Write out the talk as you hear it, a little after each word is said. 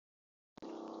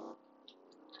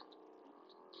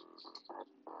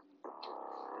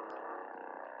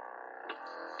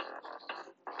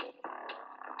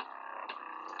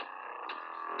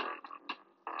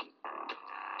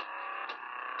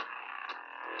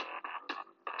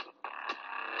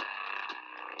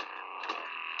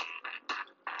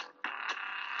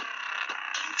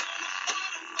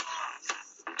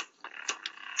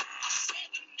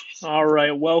All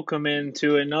right, welcome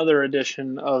into another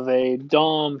edition of a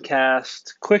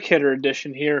Domcast quick hitter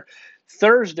edition here,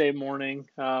 Thursday morning,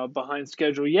 behind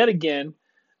schedule yet again.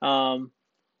 Um,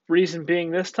 Reason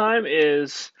being this time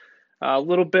is a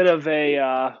little bit of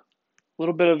a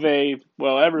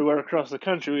well, everywhere across the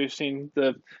country we've seen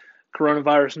the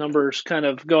coronavirus numbers kind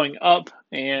of going up,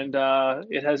 and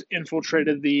it has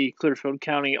infiltrated the Clearfield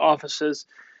County offices.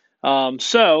 I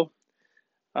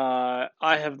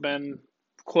have been,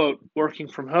 quote, working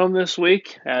from home this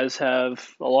week, as have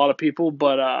a lot of people,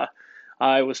 but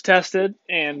I was tested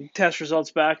and test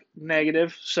results back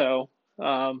negative. So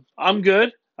I'm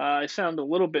good. I sound a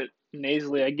little bit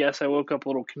nasally, I guess. I woke up a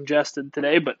little congested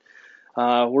today, but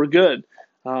we're good.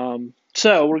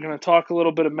 So we're going to talk a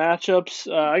little bit of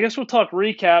matchups. I guess we'll talk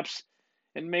recaps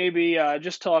and maybe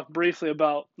just talk briefly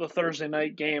about the Thursday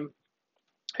night game,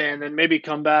 and then maybe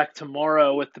come back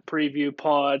tomorrow with the preview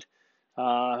pod.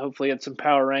 Hopefully, get some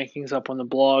power rankings up on the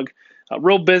blog.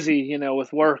 Real busy,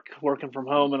 with working from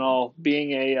home and all.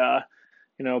 Being a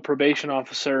probation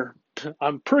officer,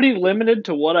 I'm pretty limited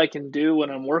to what I can do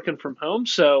when I'm working from home.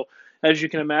 So, as you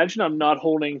can imagine, I'm not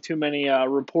holding too many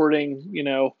reporting,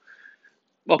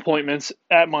 appointments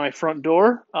at my front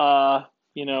door.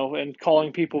 And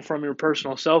calling people from your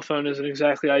personal cell phone isn't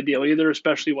exactly ideal either,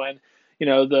 especially when,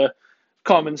 the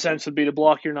common sense would be to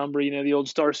block your number, the old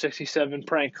star 67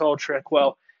 prank call trick.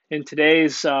 Well, in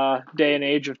today's day and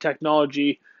age of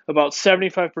technology, about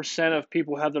 75% of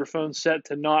people have their phones set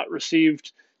to not receive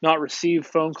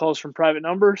phone calls from private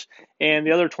numbers, and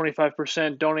the other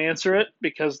 25% don't answer it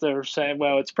because they're saying,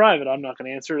 well, it's private, I'm not going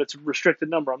to answer it, it's a restricted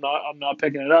number, I'm not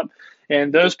picking it up.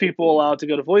 And those people allow it to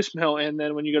go to voicemail, and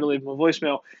then when you go to leave them a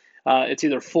voicemail, it's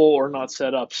either full or not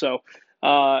set up. So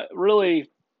really,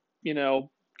 you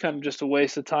know kind of just a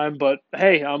waste of time. But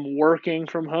hey, I'm working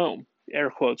from home, air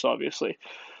quotes, obviously.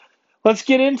 Let's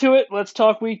get into it. Let's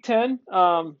talk week 10.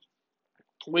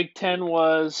 Week 10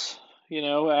 was,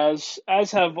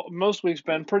 as have most weeks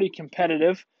been, pretty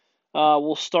competitive.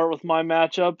 We'll start with my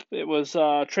matchup. It was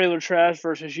Trailer Trash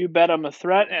versus You Bet I'm a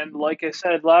Threat, and like I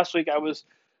said last week, I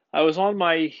was on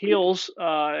my heels,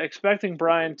 expecting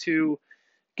Brian to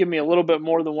give me a little bit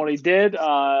more than what he did.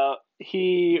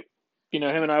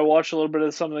 Him and I watched a little bit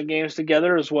of some of the games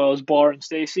together, as well as Bar and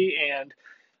Stacy, and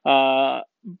uh,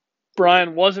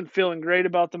 Brian wasn't feeling great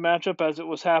about the matchup as it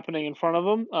was happening in front of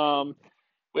him.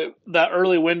 That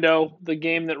early window, the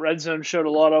game that Red Zone showed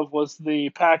a lot of was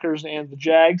the Packers and the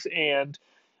Jags, and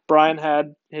Brian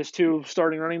had his two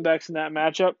starting running backs in that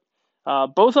matchup.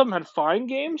 Both of them had fine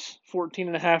games,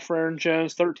 14.5 for Aaron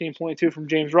Jones, 13.2 from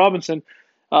James Robinson,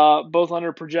 both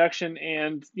under projection,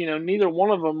 and neither one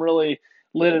of them really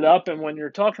lit it up. And when you're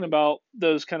talking about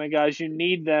those kind of guys, you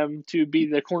need them to be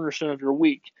the cornerstone of your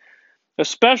week,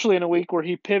 especially in a week where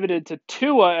he pivoted to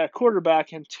Tua at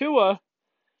quarterback, and Tua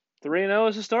 3-0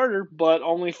 as a starter, but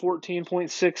only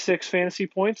 14.66 fantasy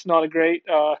points. Not a great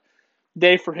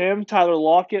day for him. Tyler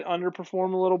Lockett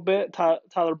underperformed a little bit.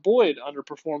 Tyler Boyd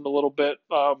underperformed a little bit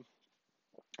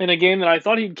in a game that I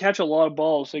thought he'd catch a lot of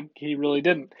balls. He really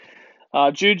didn't.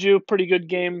 Juju, pretty good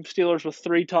game. Steelers with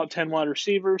 3 top 10 wide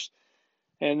receivers.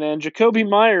 And then Jacoby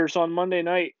Myers on Monday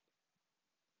night.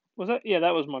 Was that? Yeah,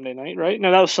 that was Monday night, right? No,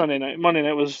 that was Sunday night. Monday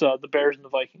night was the Bears and the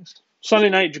Vikings. Sunday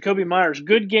night, Jacoby Myers,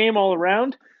 good game all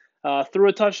around. Threw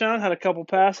a touchdown, had a couple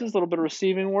passes, a little bit of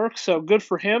receiving work, so good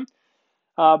for him.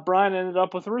 Brian ended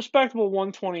up with a respectable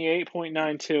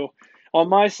 128.92. On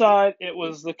my side, it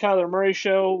was the Kyler Murray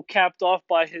show, capped off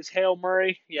by his Hail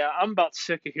Murray. Yeah, I'm about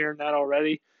sick of hearing that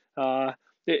already.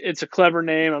 It's a clever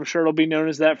name. I'm sure it'll be known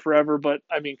as that forever, but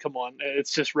I mean, come on.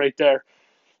 It's just right there.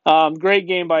 Great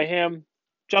game by him.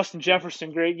 Justin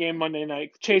Jefferson, great game Monday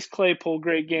night. Chase Claypool,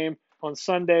 great game on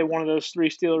Sunday. One of those 3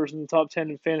 Steelers in the top 10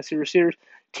 in fantasy receivers.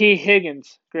 T.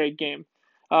 Higgins, great game.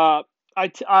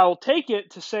 I'll take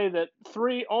it to say that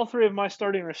all three of my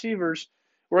starting receivers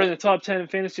were in the top 10 in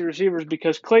fantasy receivers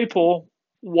because Claypool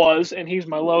was, and he's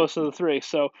my lowest of the 3.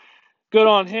 So good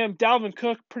on him. Dalvin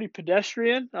Cook, pretty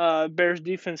pedestrian. Bears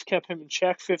defense kept him in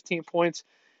check, 15 points.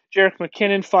 Jerick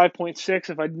McKinnon, 5.6.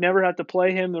 If I'd never had to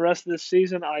play him the rest of this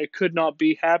season, I could not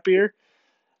be happier.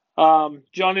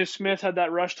 Jonnu Smith had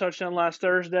that rush touchdown last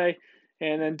Thursday.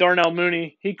 And then Darnell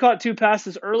Mooney, he caught 2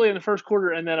 passes early in the first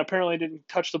quarter and then apparently didn't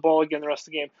touch the ball again the rest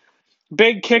of the game.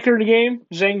 Big kicker in the game,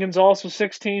 Zane Gonzalez with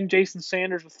 16, Jason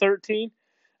Sanders with 13.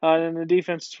 And the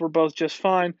defenses were both just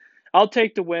fine. I'll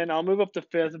take the win. I'll move up to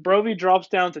 5th. Brovey drops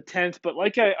down to 10th. But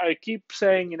like I keep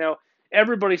saying,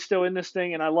 everybody's still in this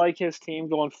thing, and I like his team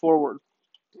going forward.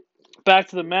 Back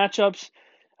to the matchups.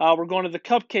 We're going to the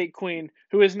Cupcake Queen,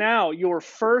 who is now your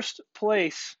first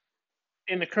place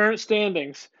in the current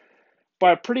standings.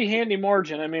 by a pretty handy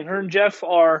margin. I mean, her and Jeff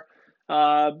are,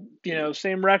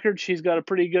 same record. She's got a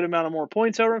pretty good amount of more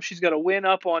points over him. She's got a win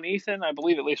up on Ethan, I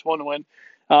believe, at least one win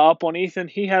up on Ethan.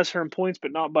 He has her in points,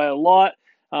 but not by a lot.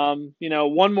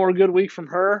 One more good week from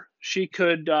her, she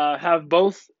could have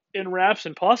both in wraps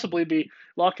and possibly be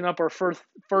locking up our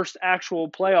first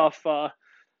actual playoff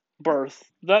berth.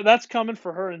 That's coming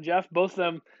for her and Jeff. Both of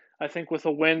them, I think, with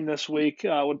a win this week,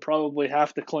 would probably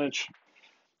have to clinch.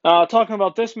 Talking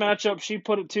about this matchup, she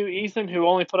put it to Ethan, who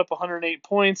only put up 108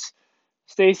 points.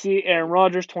 Stacy, Aaron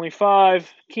Rodgers,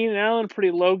 25. Keenan Allen,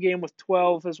 pretty low game with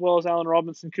 12, as well as Allen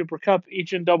Robinson, Cooper Kupp,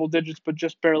 each in double digits, but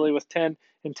just barely with 10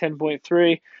 and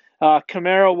 10.3.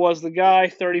 Kamara was the guy,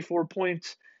 34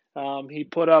 points. He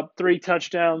put up 3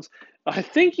 touchdowns. I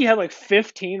think he had like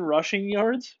 15 rushing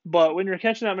yards, but when you're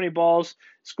catching that many balls,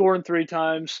 scoring 3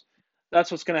 times, that's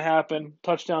what's going to happen.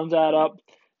 Touchdowns add up.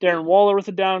 Darren Waller with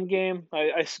a down game.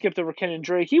 I skipped over Kenyon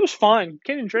Drake. He was fine.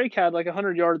 Kenyon Drake had like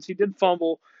 100 yards. He did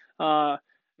fumble.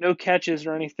 No catches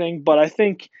or anything, but I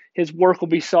think his work will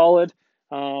be solid.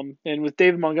 And with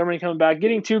David Montgomery coming back,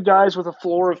 getting 2 guys with a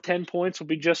floor of 10 points will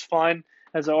be just fine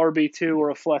as an RB2 or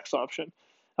a flex option.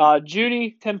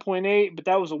 Judy, 10.8, but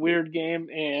that was a weird game,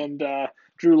 and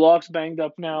Drew Lock's banged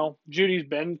up now. Judy's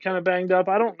been kind of banged up.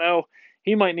 I don't know.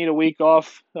 He might need a week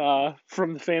off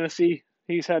from the fantasy.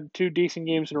 He's had 2 decent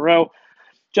games in a row.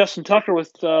 Justin Tucker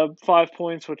with 5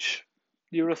 points, which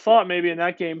you would have thought maybe in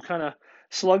that game, kind of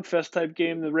slugfest type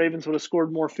game, the Ravens would have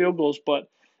scored more field goals, but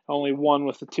only 1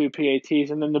 with the 2 PATs.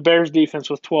 And then the Bears defense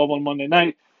with 12 on Monday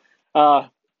night.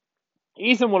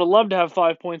 Ethan would have loved to have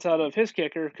 5 points out of his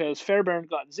kicker because Fairbairn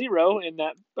got 0 in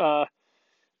that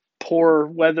poor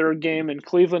weather game in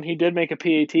Cleveland. He did make a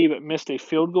PAT but missed a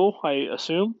field goal, I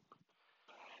assume.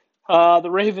 The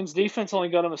Ravens defense only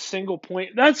got him a single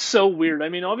point. That's so weird. I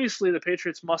mean, obviously the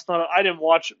Patriots must not. I didn't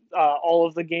watch all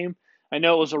of the game. I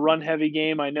know it was a run-heavy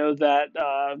game. I know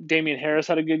that Damian Harris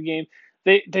had a good game.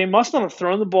 They must not have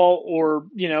thrown the ball, or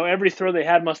every throw they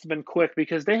had must have been quick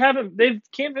because they haven't.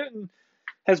 Cam Newton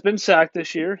has been sacked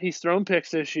this year. He's thrown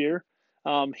picks this year.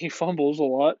 He fumbles a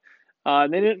lot.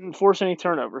 They didn't force any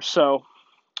turnovers. So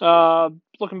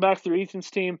looking back through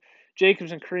Ethan's team,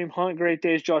 Jacobs and Kareem Hunt, great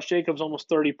days. Josh Jacobs, almost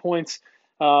 30 points.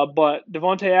 But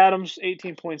Devontae Adams,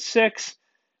 18.6.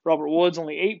 Robert Woods,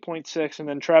 only 8.6. And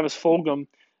then Travis Fulgham,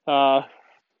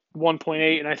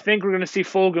 1.8. And I think we're going to see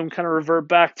Fulgham kind of revert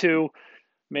back to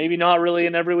maybe not really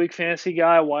an every week fantasy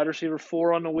guy, wide receiver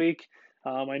 4 on the week.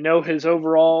 I know his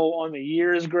overall on the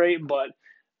year is great, but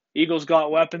Eagles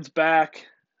got weapons back.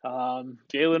 Jalen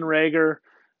Reagor,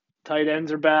 tight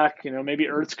ends are back. Maybe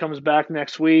Ertz comes back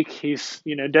next week. He's,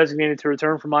 designated to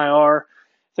return from IR.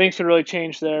 Things could really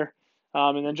change there.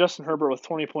 And then Justin Herbert with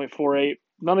 20.48.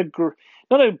 Not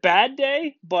a bad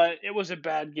day, but it was a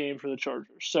bad game for the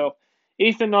Chargers. So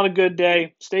Ethan, not a good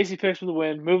day. Stacy picks for the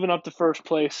win, moving up to first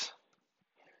place,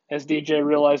 as DJ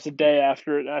realized the day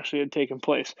after it actually had taken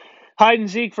place. Hide and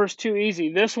Zeke versus Too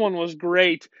Easy. This one was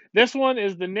great. This one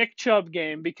is the Nick Chubb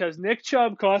game because Nick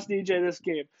Chubb cost DJ this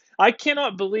game. I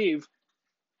cannot believe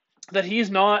that he's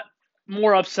not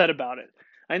more upset about it.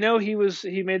 I know he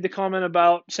made the comment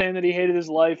about saying that he hated his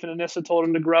life and Anissa told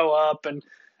him to grow up, and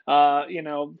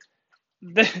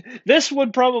this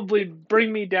would probably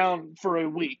bring me down for a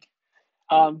week.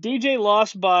 DJ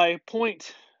lost by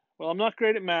point. Well, I'm not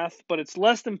great at math, but it's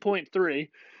less than 0.3.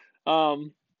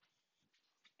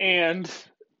 And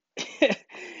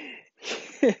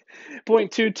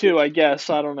 0.22, I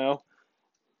guess. I don't know.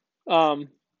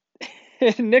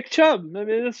 Nick Chubb. I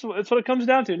mean, that's what it comes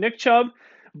down to. Nick Chubb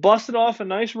busted off a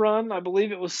nice run. I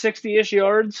believe it was 60-ish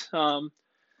yards.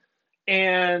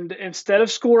 And instead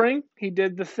of scoring, he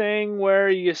did the thing where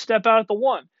you step out at the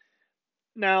 1.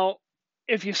 Now,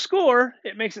 if you score,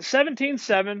 it makes it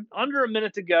 17-7, under a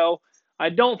minute to go. I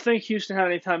don't think Houston had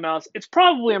any timeouts. It's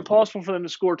probably impossible for them to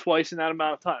score twice in that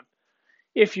amount of time.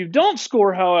 If you don't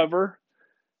score, however,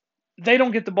 they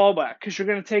don't get the ball back because you're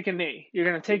going to take a knee. You're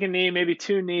going to take a knee, maybe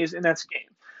 2 knees, and that's game.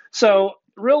 So,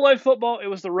 real life football, it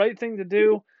was the right thing to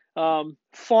do.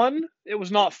 Fun, it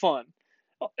was not fun.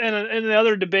 And the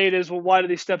other debate is, well, why did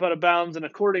he step out of bounds? And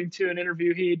according to an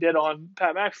interview he did on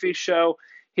Pat McAfee's show,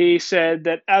 he said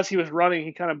that as he was running,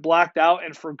 he kind of blacked out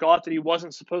and forgot that he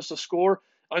wasn't supposed to score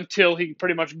until he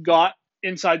pretty much got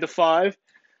inside the 5.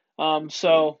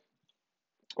 So,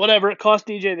 whatever, it cost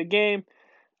DJ the game.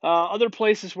 Other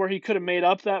places where he could have made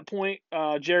up that point,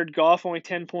 Jared Goff, only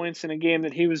 10 points in a game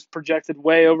that he was projected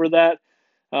way over that.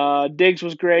 Diggs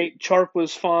was great. Chark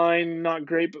was fine. Not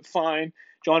great, but fine.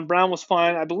 John Brown was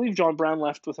fine. I believe John Brown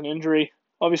left with an injury.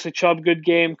 Obviously, Chubb, good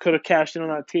game. Could have cashed in on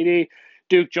that TD.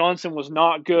 Duke Johnson was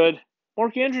not good.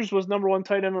 Mark Andrews was number one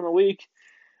tight end of the week.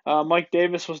 Mike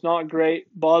Davis was not great.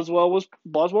 Boswell was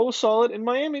solid, and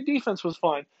Miami defense was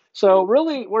fine. So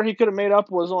really, where he could have made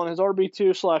up was on his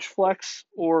RB2/flex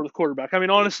or the quarterback. I mean,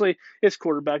 honestly, it's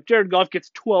quarterback. Jared Goff gets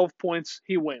 12 points,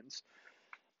 he wins.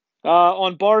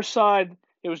 On Barr's side,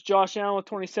 it was Josh Allen with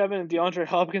 27 and DeAndre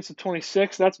Hopkins with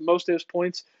 26. That's most of his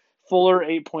points. Fuller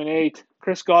 8.8.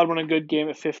 Chris Godwin a good game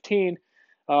at 15.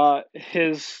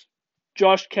 His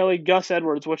Josh Kelly, Gus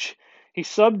Edwards, which he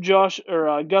subbed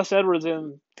Gus Edwards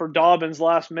in for Dobbins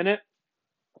last minute.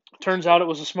 Turns out it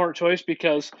was a smart choice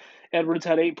because Edwards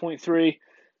had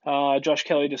 8.3, Josh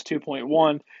Kelly just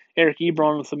 2.1, Eric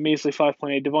Ebron with a measly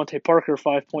 5.8, Devontae Parker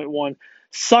 5.1,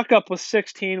 Suckup with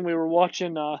 16. We were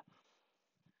watching. That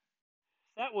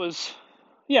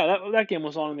game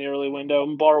was on in the early window,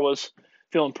 and Barr was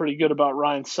feeling pretty good about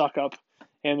Ryan Suckup.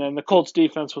 And then the Colts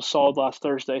defense was solid last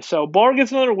Thursday. So Barr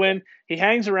gets another win. He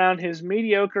hangs around. His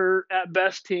mediocre at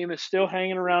best team is still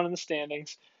hanging around in the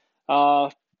standings.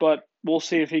 But we'll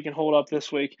see if he can hold up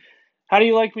this week. How do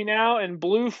you like me now? And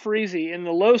Blue Freezy in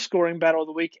the low scoring battle of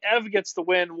the week. Ev gets the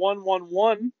win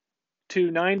 111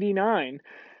 to 99.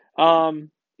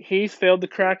 Heath failed to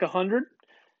crack 100.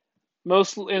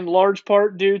 Most in large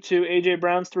part due to A.J.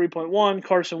 Brown's 3.1,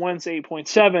 Carson Wentz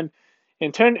 8.7,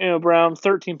 Antonio Brown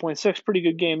 13.6. Pretty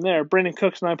good game there. Brandon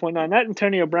Cooks 9.9. That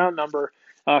Antonio Brown number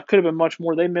could have been much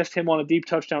more. They missed him on a deep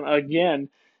touchdown again.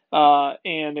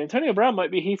 And Antonio Brown might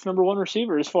be Heath's number one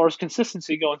receiver as far as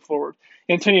consistency going forward.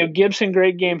 Antonio Gibson,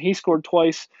 great game. He scored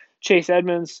twice. Chase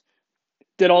Edmonds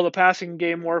did all the passing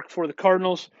game work for the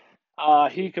Cardinals.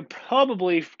 He could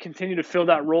probably continue to fill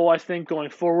that role, I think,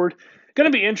 going forward.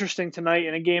 Going to be interesting tonight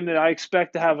in a game that I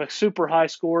expect to have a super high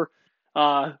score.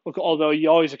 Although you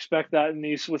always expect that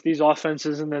with these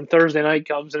offenses, and then Thursday night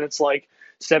comes and it's like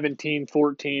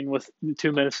 17-14 with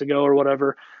 2 minutes to go or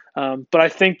whatever. But I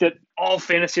think that all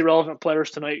fantasy relevant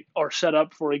players tonight are set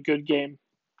up for a good game.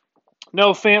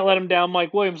 No Fant let him down.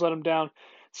 Mike Williams let him down.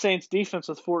 Saints defense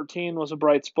with 14 was a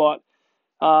bright spot.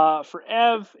 For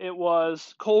Ev, it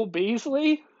was Cole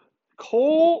Beasley.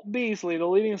 Cole Beasley, the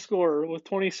leading scorer, with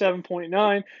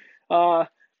 27.9.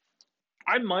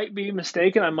 I might be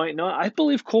mistaken. I might not. I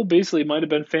believe Cole Beasley might have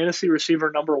been fantasy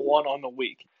receiver number one on the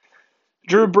week.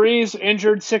 Drew Brees,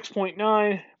 injured,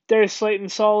 6.9. Darius Slayton,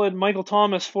 solid. Michael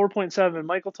Thomas, 4.7.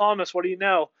 Michael Thomas, what do you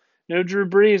know? No Drew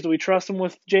Brees. Do we trust him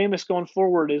with Jameis going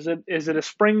forward? Is it a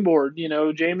springboard?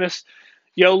 Jameis,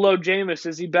 YOLO Jameis,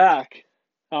 is he back?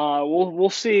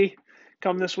 We'll see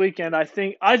come this weekend. I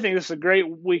think this is a great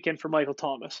weekend for Michael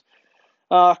Thomas.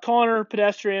 Connor,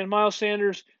 pedestrian, Miles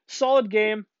Sanders, solid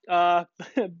game.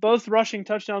 Both rushing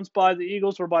touchdowns by the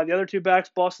Eagles were by the other two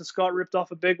backs. Boston Scott ripped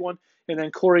off a big one, and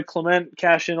then Corey Clement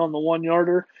cashed in on the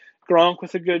 1-yarder. Gronk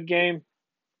with a good game.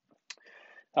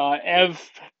 Ev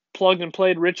plugged and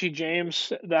played Richie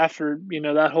James after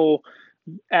that whole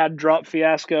ad drop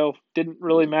fiasco. Didn't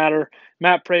really matter.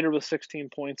 Matt Prater with 16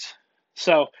 points.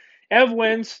 So Ev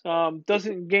wins.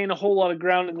 Doesn't gain a whole lot of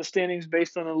ground in the standings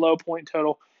based on a low point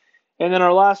total. And then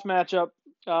our last matchup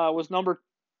was number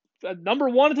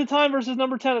one at the time versus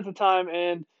number 10 at the time.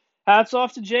 And hats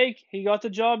off to Jake. He got the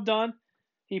job done.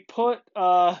 He put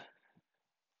a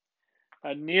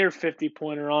near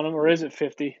 50-pointer on him. Or is it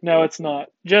 50? No, it's not.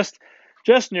 Just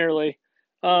nearly.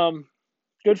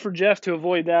 Good for Jeff to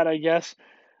avoid that, I guess.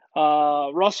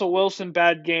 Russell Wilson,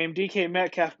 bad game. DK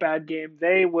Metcalf, bad game.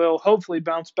 They will hopefully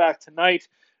bounce back tonight.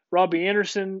 Robbie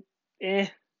Anderson,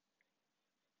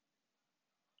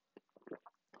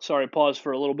 Sorry, pause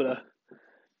for a little bit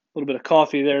of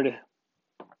coffee there to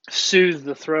soothe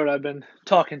the throat. I've been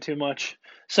talking too much,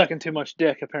 sucking too much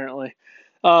dick, apparently.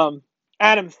 Adam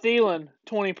Thielen,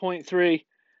 20.3.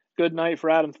 Good night for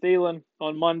Adam Thielen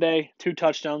on Monday. 2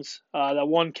 touchdowns. That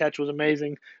one catch was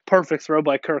amazing. Perfect throw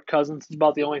by Kirk Cousins. It's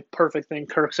about the only perfect thing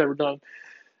Kirk's ever done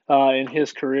in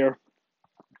his career.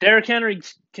 Derrick Henry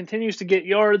continues to get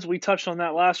yards. We touched on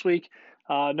that last week.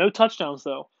 No touchdowns,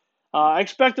 though. I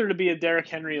expect there to be a Derrick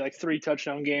Henry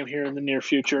 3-touchdown game here in the near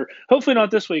future. Hopefully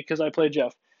not this week because I play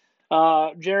Jeff.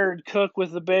 Jared Cook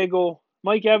with the bagel.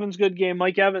 Mike Evans, good game.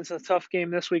 Mike Evans, a tough game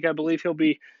this week. I believe he'll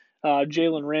be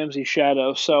Jalen Ramsey's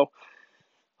shadow. So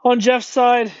on Jeff's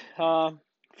side,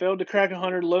 failed to crack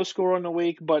 100, low score on the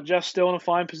week, but Jeff's still in a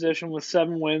fine position with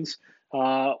 7 wins.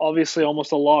 Obviously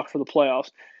almost a lock for the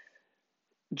playoffs.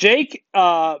 Jake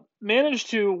managed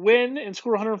to win and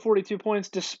score 142 points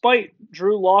despite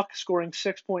Drew Lock scoring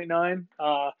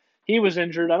 6.9. He was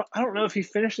injured. I don't know if he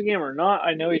finished the game or not.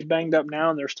 I know he's banged up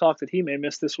now, and there's talk that he may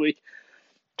miss this week.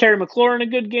 Terry McLaurin, a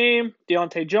good game.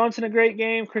 Deontay Johnson, a great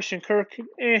game. Christian Kirk,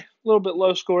 a little bit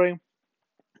low scoring.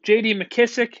 J.D.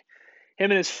 McKissick Him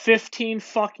and his 15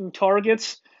 fucking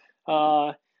targets.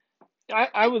 I'm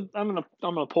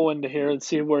gonna pull into here and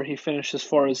see where he finished as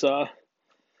far as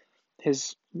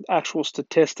his actual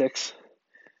statistics.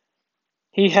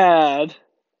 He had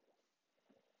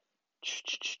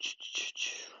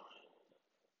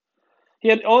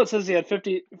it says he had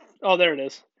 50. Oh, there it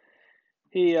is.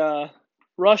 He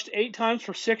rushed 8 times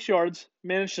for 6 yards,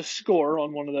 managed to score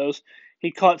on one of those. He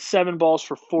caught 7 balls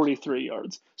for 43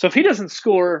 yards. So if he doesn't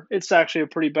score, it's actually a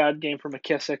pretty bad game for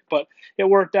McKissic, but it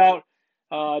worked out.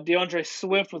 DeAndre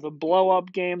Swift with a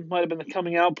blow-up game. Might have been the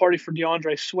coming out party for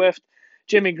DeAndre Swift.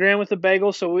 Jimmy Graham with the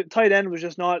bagel. So tight end was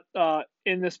just not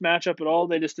in this matchup at all.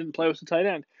 They just didn't play with the tight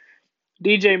end.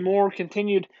 DJ Moore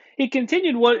continued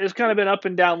what has kind of been up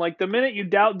and down. Like the minute you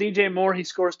doubt DJ Moore, he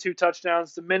scores 2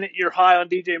 touchdowns. The minute you're high on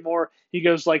DJ Moore, he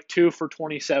goes like 2 for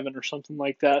 27 or something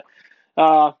like that.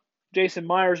 Jason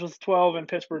Myers with 12 and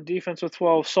Pittsburgh defense with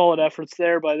 12. Solid efforts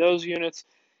there by those units.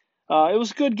 It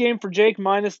was a good game for Jake,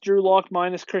 minus Drew Lock,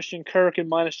 minus Christian Kirk, and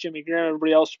minus Jimmy Graham.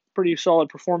 Everybody else, pretty solid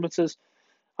performances.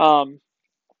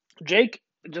 Jake,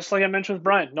 just like I mentioned with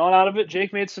Brian, not out of it.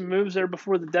 Jake made some moves there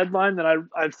before the deadline that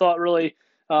I thought really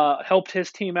helped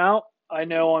his team out. I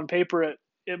know on paper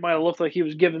it might have looked like he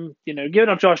was giving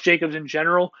up Josh Jacobs in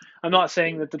general. I'm not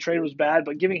saying that the trade was bad,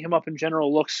 but giving him up in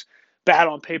general looks bad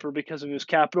on paper because of his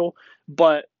capital.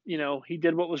 But he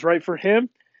did what was right for him.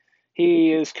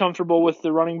 He is comfortable with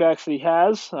the running backs that he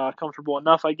has, comfortable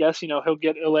enough, I guess. He'll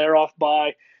get Hilaire off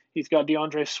by. He's got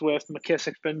DeAndre Swift.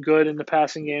 McKissic's been good in the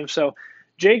passing game. So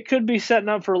Jake could be setting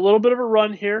up for a little bit of a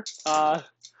run here.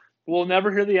 We'll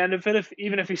never hear the end of it,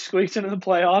 even if he squeaks into the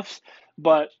playoffs.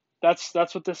 But that's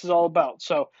what this is all about.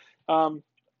 So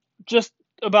just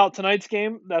about tonight's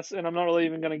game, and I'm not really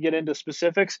even going to get into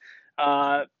specifics.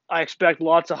 I expect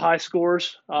lots of high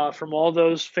scores from all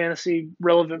those fantasy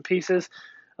relevant pieces.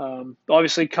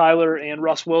 Obviously, Kyler and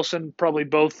Russ Wilson, probably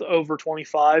both over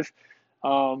 25.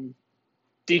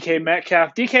 DK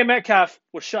Metcalf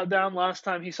was shut down last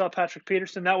time he saw Patrick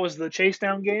Peterson. That was the chase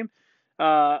down game.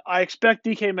 I expect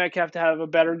DK Metcalf to have a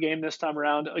better game this time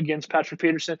around against Patrick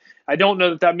Peterson. I don't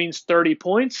know that means 30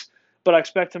 points, but I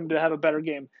expect him to have a better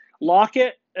game.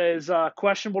 Lockett is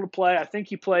questionable to play. I think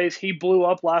he plays. He blew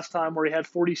up last time where he had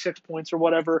 46 points or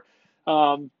whatever.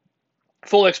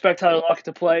 Fully expect Tyler Lockett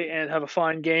to play and have a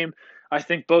fine game. I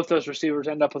think both those receivers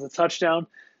end up with a touchdown.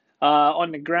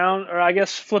 On the ground, or I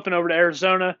guess flipping over to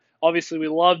Arizona, obviously we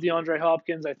love DeAndre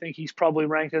Hopkins. I think he's probably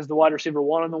ranked as the wide receiver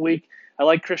 1 in the week. I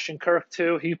like Christian Kirk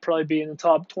too. He'd probably be in the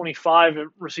top 25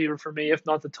 receiver for me, if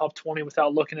not the top 20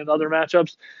 without looking at other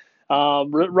matchups.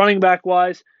 Running back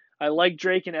wise, I like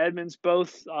Drake and Edmonds,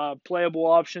 both playable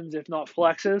options, if not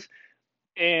flexes.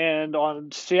 And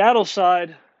on Seattle's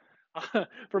side,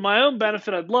 for my own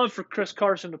benefit, I'd love for Chris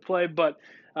Carson to play, but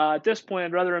at this point,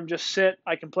 I'd rather him just sit.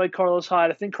 I can play Carlos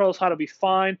Hyde. I think Carlos Hyde will be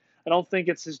fine. I don't think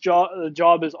it's his job. The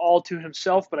job is all to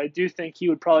himself, but I do think he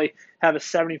would probably have a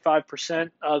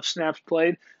 75% of snaps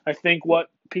played. I think what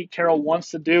Pete Carroll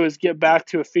wants to do is get back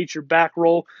to a feature back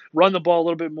role, run the ball a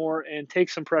little bit more, and take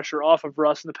some pressure off of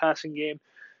Russ in the passing game.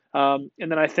 And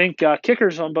then I think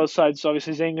kickers on both sides. So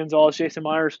obviously Zane Gonzalez, Jason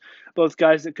Myers, both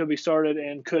guys that could be started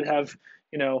and could have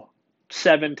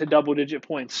 7 to double-digit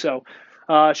points. So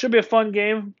should be a fun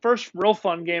game. First real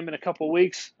fun game in a couple of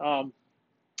weeks.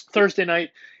 Thursday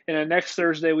night, and then next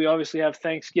Thursday we obviously have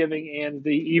Thanksgiving, and the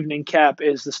evening cap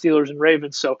is the Steelers and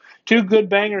Ravens. So 2 good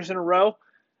bangers in a row.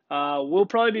 We'll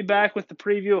probably be back with the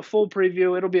preview, a full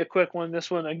preview. It'll be a quick one.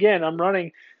 This one, again,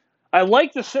 I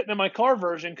like the sitting in my car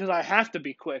version because I have to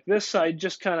be quick. This I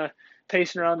just kind of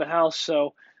pacing around the house.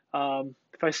 So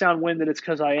if I sound winded, it's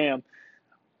because I am.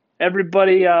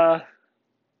 Everybody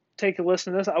take a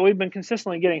listen to this. We've been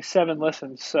consistently getting 7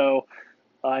 listens, so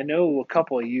I know a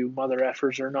couple of you mother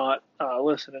effers are not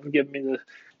listening and giving me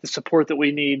the support that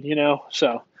we need,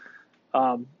 So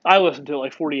I listen to it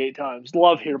like 48 times.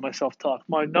 Love hearing myself talk.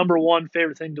 My number 1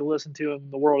 favorite thing to listen to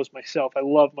in the world is myself. I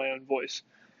love my own voice.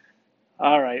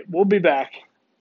 All right, we'll be back.